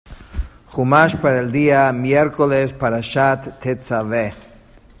Chumash para el día miércoles, Parashat Tetzaveh.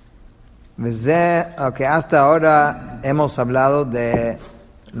 Aunque hasta ahora hemos hablado de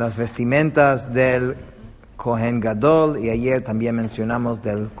las vestimentas del Kohen Gadol y ayer también mencionamos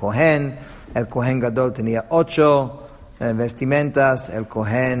del Kohen. El Kohen Gadol tenía 8 vestimentas, el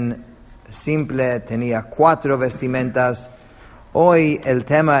Kohen simple tenía 4 vestimentas. Hoy el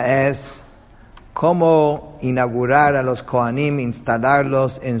tema es cómo inaugurar a los Kohanim,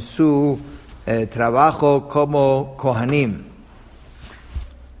 instalarlos en su trabajo como Kohanim.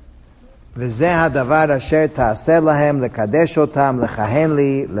 וזה הדבר אשר תעשה להם לקדש אותם, לכהן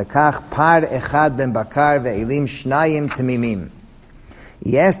לי, לקח par אחד בן בקר ואלים 2 תמימים.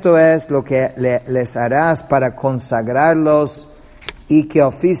 Y esto es lo que les harás para consagrarlos y que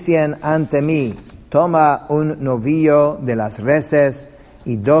oficien ante mí. Toma un novillo de las reses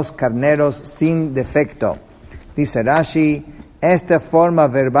y 2 carneros sin defecto. Dice Rashi, esta forma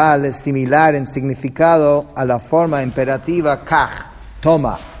verbal es similar en significado a la forma imperativa kach,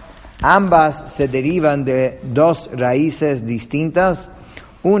 toma. Ambas se derivan de 2 raíces distintas.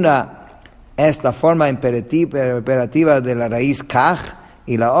 Una es la forma imperativa de la raíz kach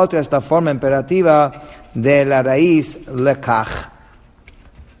y la otra es la forma imperativa de la raíz lekach.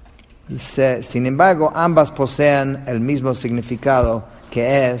 Sin embargo, ambas poseen el mismo significado,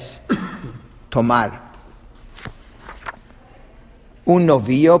 que es tomar. Un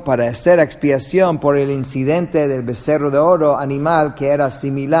novillo para hacer expiación por el incidente del becerro de oro, animal que era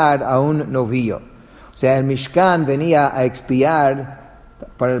similar a un novillo. O sea, el Mishkan venía a expiar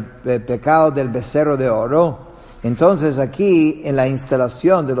por el pecado del becerro de oro. Entonces aquí, en la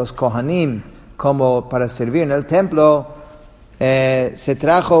instalación de los Kohanim como para servir en el templo, se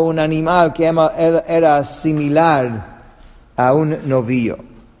trajo un animal que era similar a un novillo.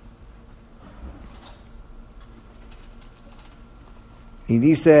 Y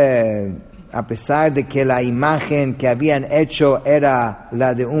dice, a pesar de que la imagen que habían hecho era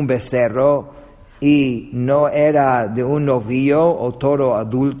la de un becerro y no era de un novillo o toro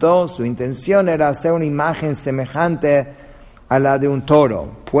adulto, su intención era hacer una imagen semejante a la de un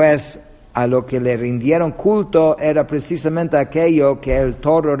toro, pues a lo que le rindieron culto era precisamente aquello que el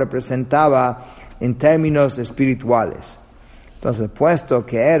toro representaba en términos espirituales. Entonces, puesto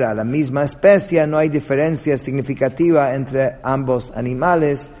que era la misma especie, no hay diferencia significativa entre ambos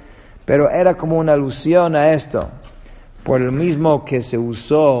animales, pero era como una alusión a esto. Por lo mismo que se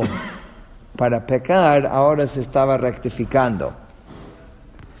usó para pecar, ahora se estaba rectificando.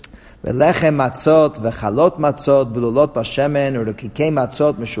 ולחם מצות וחלות מצות בלולות בשמן ורקיקי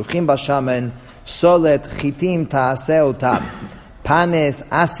מצות משוחים בשמן סולת חיטים תעשה אותם panes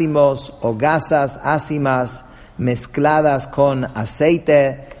ácimos o gasas ácimas mezcladas con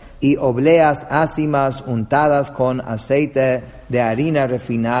aceite y obleas ácimas untadas con aceite de harina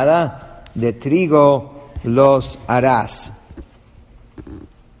refinada de trigo los harás.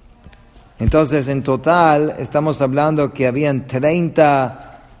 Entonces en total estamos hablando que habían 30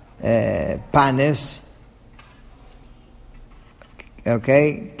 panes,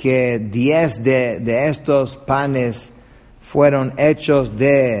 okay, que 10 de estos panes fueron hechos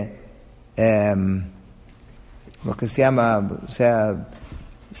de lo que se llama, o sea,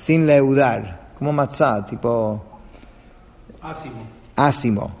 sin leudar, como matzah, tipo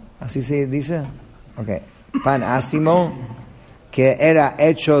ácimo, así se dice, okay, pan ácimo que era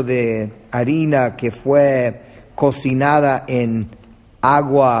hecho de harina que fue cocinada en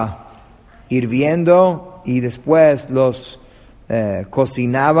agua hirviendo y después los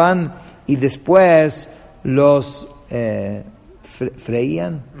cocinaban y después los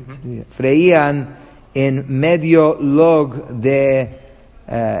freían en medio log de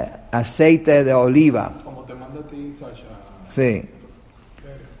aceite de oliva. Como te manda a ti, Sasha. Sí.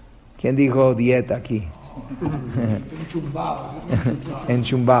 ¿Quién dijo dieta aquí?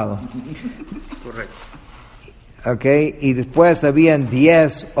 Enchumbado. Correcto. Okay, y después habían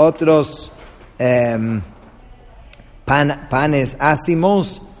 10 otros panes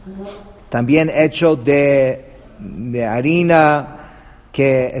ácimos, también hechos de harina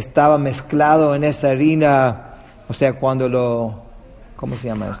que estaba mezclado en esa harina, o sea, cuando ¿cómo se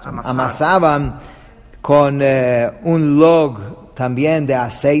llama esto? Amasaban con un log también de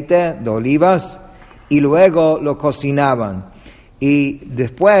aceite de olivas y luego lo cocinaban. Y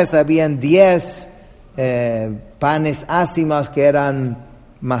después habían 10 panes ácimas que eran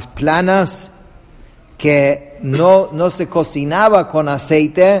más planas, que no se cocinaba con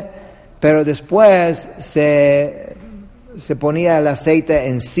aceite, pero después se ponía el aceite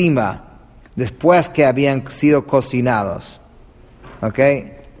encima, después que habían sido cocinados. ¿Ok?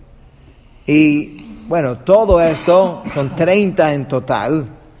 Y bueno, todo esto son 30 en total.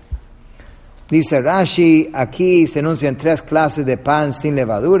 Dice Rashi, aquí se enuncian 3 clases de pan sin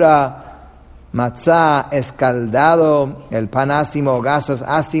levadura: matzá escaldado, el pan ácimo, gasas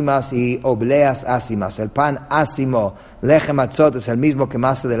ácimas y obleas ácimas. El pan ácimo, lechem matzot, es el mismo que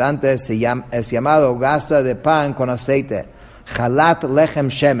más adelante es llamado gasa de pan con aceite, jalat lechem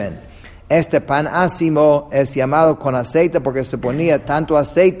shemen. Este pan ácimo es llamado con aceite porque se ponía tanto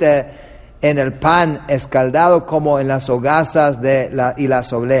aceite en el pan escaldado como en las hogazas y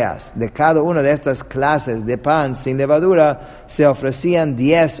las obleas. De cada una de estas clases de pan sin levadura se ofrecían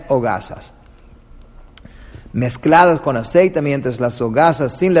 10 hogazas mezcladas con aceite, mientras las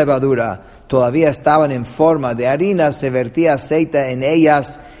hogazas sin levadura todavía estaban en forma de harina. Se vertía aceite en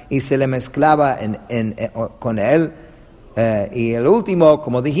ellas y se le mezclaba con él. Y el último,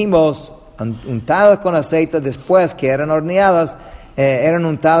 como dijimos, untadas con aceite después que eran horneadas, eran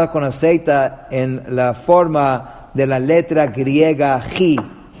untadas con aceite en la forma de la letra griega Ji,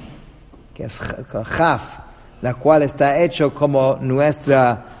 que es Jaf, la cual está hecho como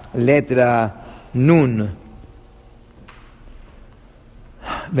nuestra letra Nun.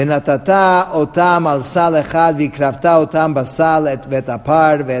 ונתתה אותם על סל אחד והקרבת אותם בסל ואת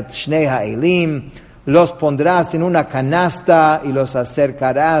הפר ואת שני האלים. Los pondrás en una canasta y los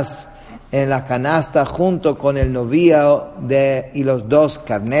acercarás en la canasta junto con el novillo y los 2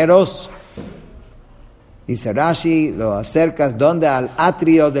 carneros. Dice Rashi, lo acercas donde al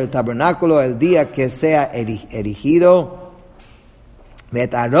atrio del tabernáculo el día que sea erigido.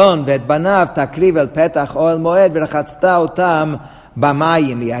 ואת אהרון ואת בניו תקריב אל פתח אוהל מועד ורחצת אותם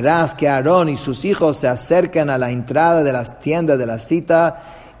במים. Y harás que Aarón y sus hijos se acerquen a la entrada de las tiendas de la cita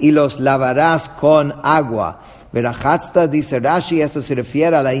y los lavarás con agua. Verachatzta, dice Rashi, esto se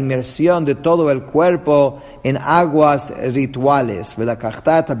refiere a la inmersión de todo el cuerpo en aguas rituales.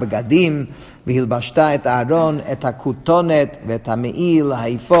 Velakachta et begadim, vehilbashta et Aaron, et hakutonet, vet hameil,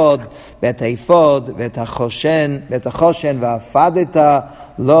 haifod, vet haifod, vet hachoshen,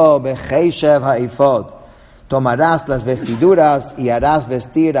 vafadeta lo becheshev haifod. Tomarás las vestiduras y harás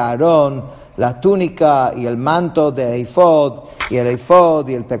vestir a Aarón la túnica y el manto de eifod, y el eifod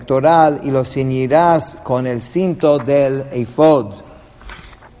y el pectoral, y lo ceñirás con el cinto del eifod.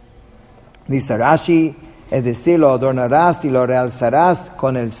 Dice Rashi, es decir, lo adornarás y lo realzarás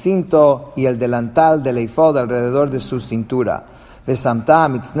con el cinto y el delantal del eifod alrededor de su cintura. Vesamta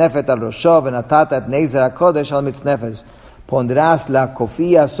mitznefet al rosho, venatata et neizer hakodesh al mitznefet. Pondrás la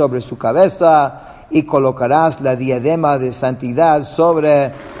cofía sobre su cabeza y colocarás la diadema de santidad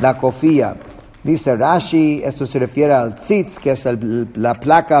sobre la cofía. Dice Rashi, esto se refiere al tzitz, que es la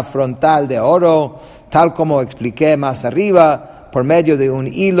placa frontal de oro, tal como expliqué más arriba, por medio de un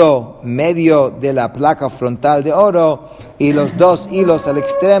hilo medio de la placa frontal de oro y los 2 hilos al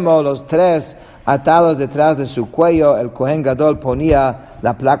extremo, los 3 atados detrás de su cuello. El Kohen Gadol ponía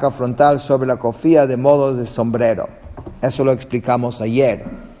la placa frontal sobre la cofía de modo de sombrero. Eso lo explicamos ayer.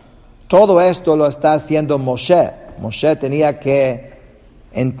 Todo esto lo está haciendo Moshe. Moshe tenía que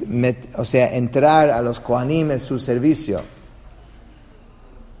entrar a los Kohanim en su servicio.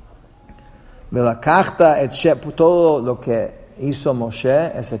 Todo lo que hizo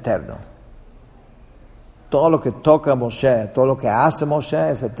Moshe es eterno. Todo lo que toca Moshe, todo lo que hace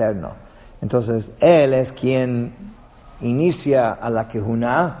Moshe es eterno. Entonces, él es quien inicia a la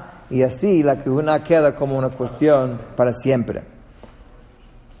Kehuná, y así la Kehuná queda como una cuestión para siempre.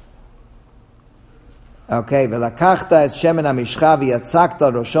 Velakachta et shemen hamishcha viyatzakta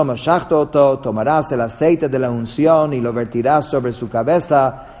al rosho mashachta oto. Tomarás el aceite de la unción y lo vertirás sobre su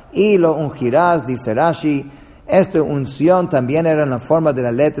cabeza y lo ungirás. Dice Rashi, esta unción también era en la forma de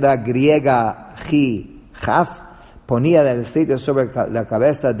la letra griega Ji, Jaf. Ponía el aceite sobre la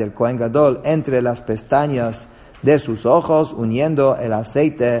cabeza del Kohen Gadol entre las pestañas de sus ojos, uniendo el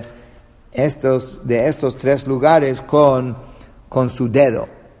aceite de estos 3 lugares con su dedo.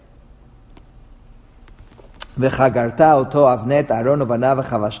 וחגרת אותו אבנת אהרון ובניו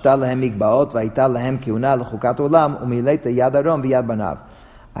וחבשת להם מגבעות והייתה להם כהונה לחוקת עולם ומילאת יד אהרון ויד בניו.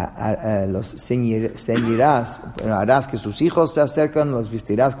 Los ceñirás, harás que sus hijos se acercan, los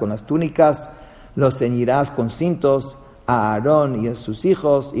vestirás con las túnicas, los ceñirás con cintos a Aarón y a sus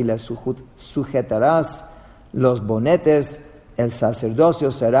hijos y les sujetarás los bonetes. El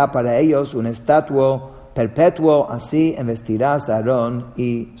sacerdocio será para ellos un estatuo perpetuo, así investirás a Aarón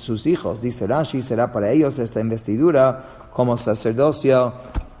y sus hijos. Dice Rashi, será para ellos esta investidura como sacerdocio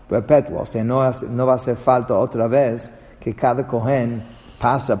perpetuo. O sea, no va a hacer falta otra vez que cada Kohen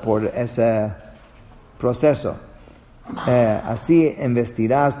pasa por ese proceso. Así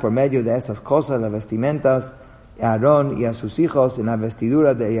investirás por medio de estas cosas, las vestimentas, a Aarón y a sus hijos en la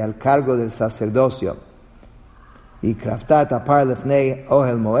vestidura y al cargo del sacerdocio. y crafta את הפר לפני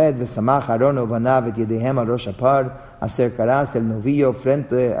אוהל מועד, ושמח אהרון ובניו את ידיהם על ראש הפר, acercarás el novillo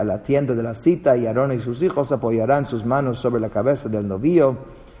frente a la tienda de la cita, y Aarón y sus hijos apoyarán sus manos sobre la cabeza del novillo.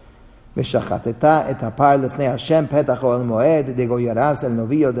 ושחטת את הפר לפני השם פתח אוהל מועד, degollarás el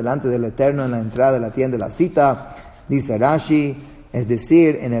novillo delante del Eterno en la entrada de la tienda de la cita. Dice Rashi, es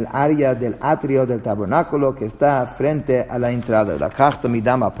decir, en el área del atrio del tabernáculo que está frente a la entrada. לקחת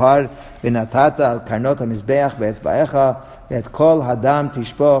מדם הפר ונתת על קרנות המזבח באצבעיך, ואת כל הדם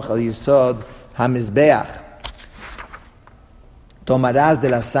תשפוך על יסוד המזבח. Tomarás de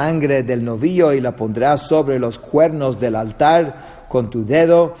la sangre del novillo y la pondrás sobre los cuernos del altar con tu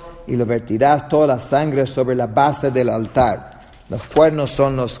dedo, y lo vertirás toda la sangre sobre la base del altar. Los cuernos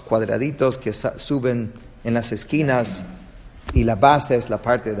son los cuadraditos que suben en las esquinas, y la base es la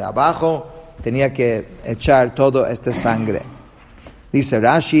parte de abajo. Tenía que echar toda esta sangre. Dice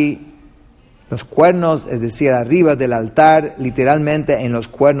Rashi, los cuernos, es decir, arriba del altar, literalmente en los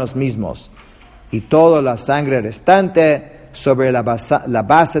cuernos mismos, y toda la sangre restante sobre la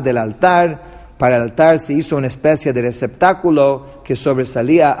base del altar. Para el altar se hizo una especie de receptáculo que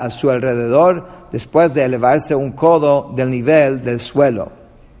sobresalía a su alrededor después de elevarse un codo del nivel del suelo.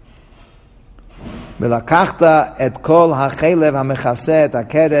 ולקחת את כל החלב המכסה את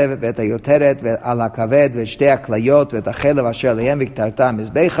הקרב ואת היותרת ועל הכבד ואת שתי הכליות ואת החלב אשר עליהם וכתרת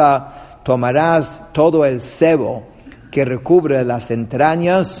המזבחה. Tomarás todo el sebo que recubre las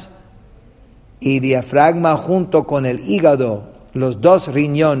entrañas y diafragma junto con el hígado, los dos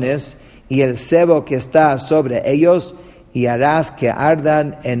riñones y el sebo que está sobre ellos, y harás que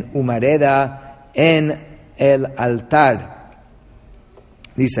ardan en humareda en el altar.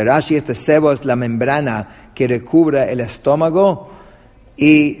 Dice Rashi, este sebo es la membrana que recubre el estómago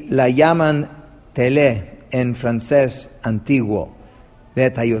y la llaman tele en francés antiguo.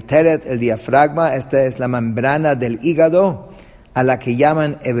 Betayoteret, el diafragma, esta es la membrana del hígado a la que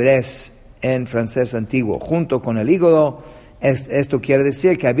llaman hebrés en francés antiguo. Junto con el hígado, esto quiere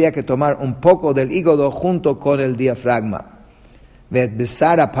decir que había que tomar un poco del hígado junto con el diafragma. ואת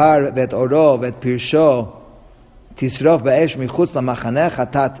בשר הפר ואת אורו ואת פרשו תשרוף באש מחוץ למחנה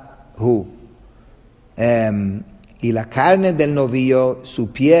חטאת הוא. Y la carne del novillo,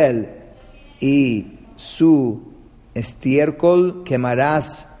 su piel y su estiércol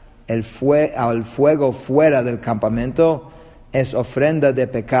quemarás al fuego fuera del campamento, es ofrenda de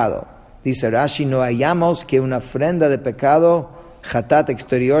pecado. Dice Rashi, no hallamos que una ofrenda de pecado, hatat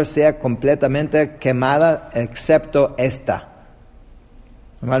exterior, sea completamente quemada, excepto esta.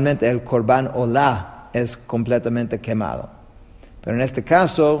 Normalmente el korban olá es completamente quemado. Pero en este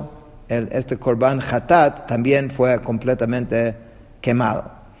caso, este korban hatat también fue completamente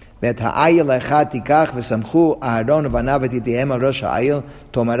quemado.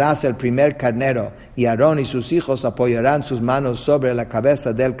 Tomarás el primer carnero, y Aarón y sus hijos apoyarán sus manos sobre la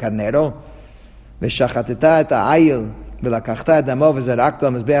cabeza del carnero.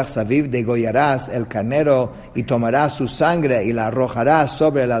 Degollarás el carnero y tomarás su sangre y la arrojarás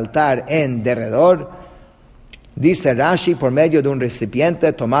sobre el altar en derredor. Dice Rashi, por medio de un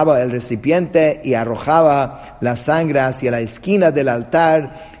recipiente, tomaba el recipiente y arrojaba la sangre hacia la esquina del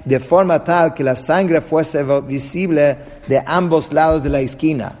altar, de forma tal que la sangre fuese visible de ambos lados de la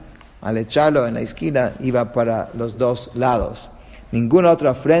esquina. Al echarlo en la esquina, iba para los dos lados. Ninguna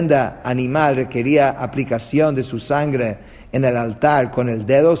otra ofrenda animal requería aplicación de su sangre en el altar con el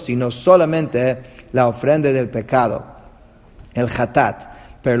dedo, sino solamente la ofrenda del pecado, el hatat.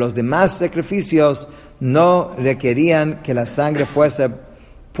 Pero los demás sacrificios no requerían que la sangre fuese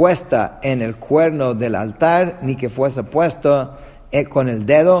puesta en el cuerno del altar, ni que fuese puesto con el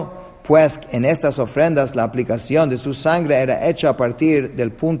dedo, pues en estas ofrendas la aplicación de su sangre era hecha a partir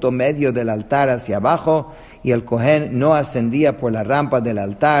del punto medio del altar hacia abajo, y el Cohen no ascendía por la rampa del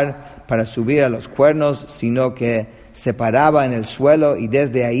altar para subir a los cuernos, sino que se paraba en el suelo y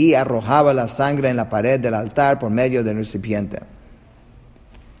desde ahí arrojaba la sangre en la pared del altar por medio del recipiente.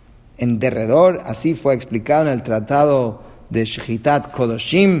 En derredor, así fue explicado en el tratado de Shechitat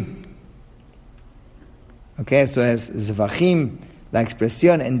Kodoshim. Eso es Zvachim. La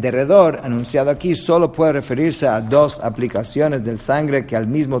expresión en derredor, anunciada aquí, solo puede referirse a dos aplicaciones del sangre que al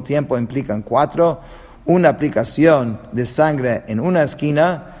mismo tiempo implican cuatro. Una aplicación de sangre en una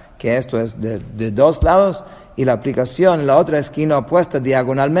esquina, que esto es de dos lados, y la aplicación en la otra esquina opuesta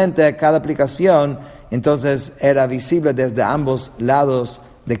diagonalmente. Cada aplicación entonces era visible desde ambos lados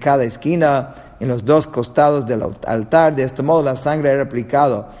de cada esquina, en los dos costados del altar. De este modo la sangre era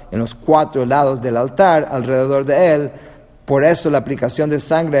aplicada en los cuatro lados del altar alrededor de él. Por eso la aplicación de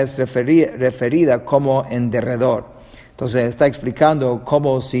sangre es referida como en derredor. Entonces está explicando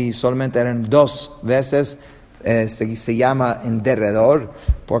como si solamente eran dos veces, se llama en derredor,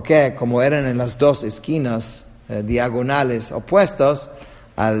 porque como eran en las dos esquinas diagonales opuestas,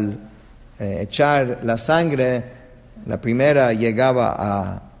 al echar la sangre, la primera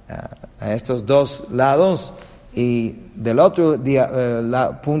llegaba a estos dos lados y del otro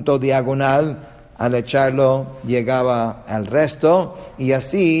punto diagonal, al echarlo, llegaba al resto y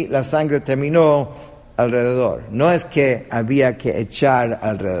así la sangre terminó alrededor. No es que había que echar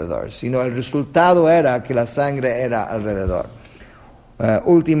alrededor, sino el resultado era que la sangre era alrededor.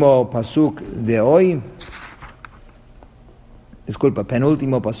 Último pasuk de hoy.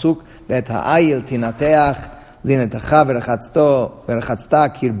 Penúltimo pasuk. ואת העיל תנתח לנתך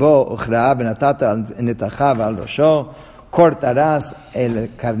ורחצת קרבו וכרעה ונתת נתך ועל ראשו. Cortarás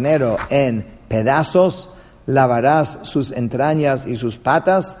el carnero en pedazos, lavarás sus entrañas y sus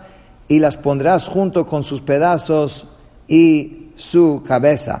patas y las pondrás junto con sus pedazos y su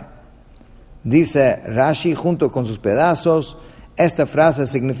cabeza. Dice Rashi, junto con sus pedazos. Esta frase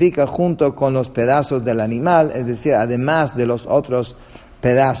significa junto con los pedazos del animal, es decir, además de los otros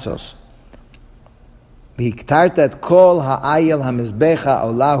pedazos. Y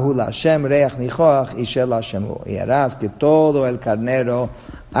harás que todo el carnero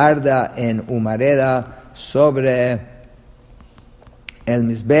arda en humareda sobre el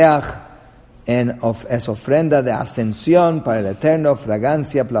mizbeach, es ofrenda de ascensión para el Eterno,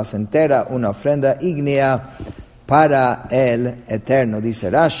 fragancia placentera, una ofrenda ígnea para el Eterno.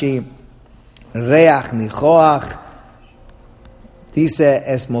 Dice Rashi, reach nichoach, dice,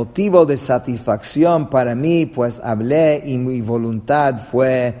 es motivo de satisfacción para mí, pues hablé y mi voluntad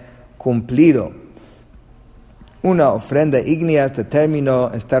fue cumplido. Una ofrenda ígnea, este término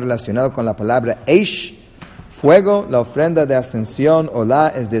está relacionado con la palabra eish, fuego. La ofrenda de ascensión,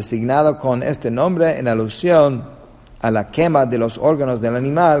 Olá, es designado con este nombre en alusión a la quema de los órganos del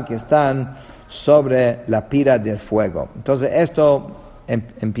animal que están sobre la pira del fuego. Entonces esto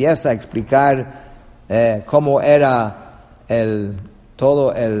empieza a explicar cómo era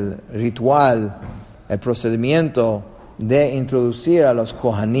todo el ritual, el procedimiento de introducir a los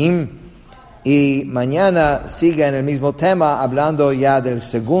Kohanim, y mañana sigue en el mismo tema hablando ya del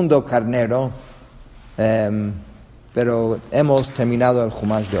segundo carnero, pero hemos terminado el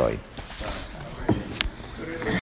Jumash de hoy.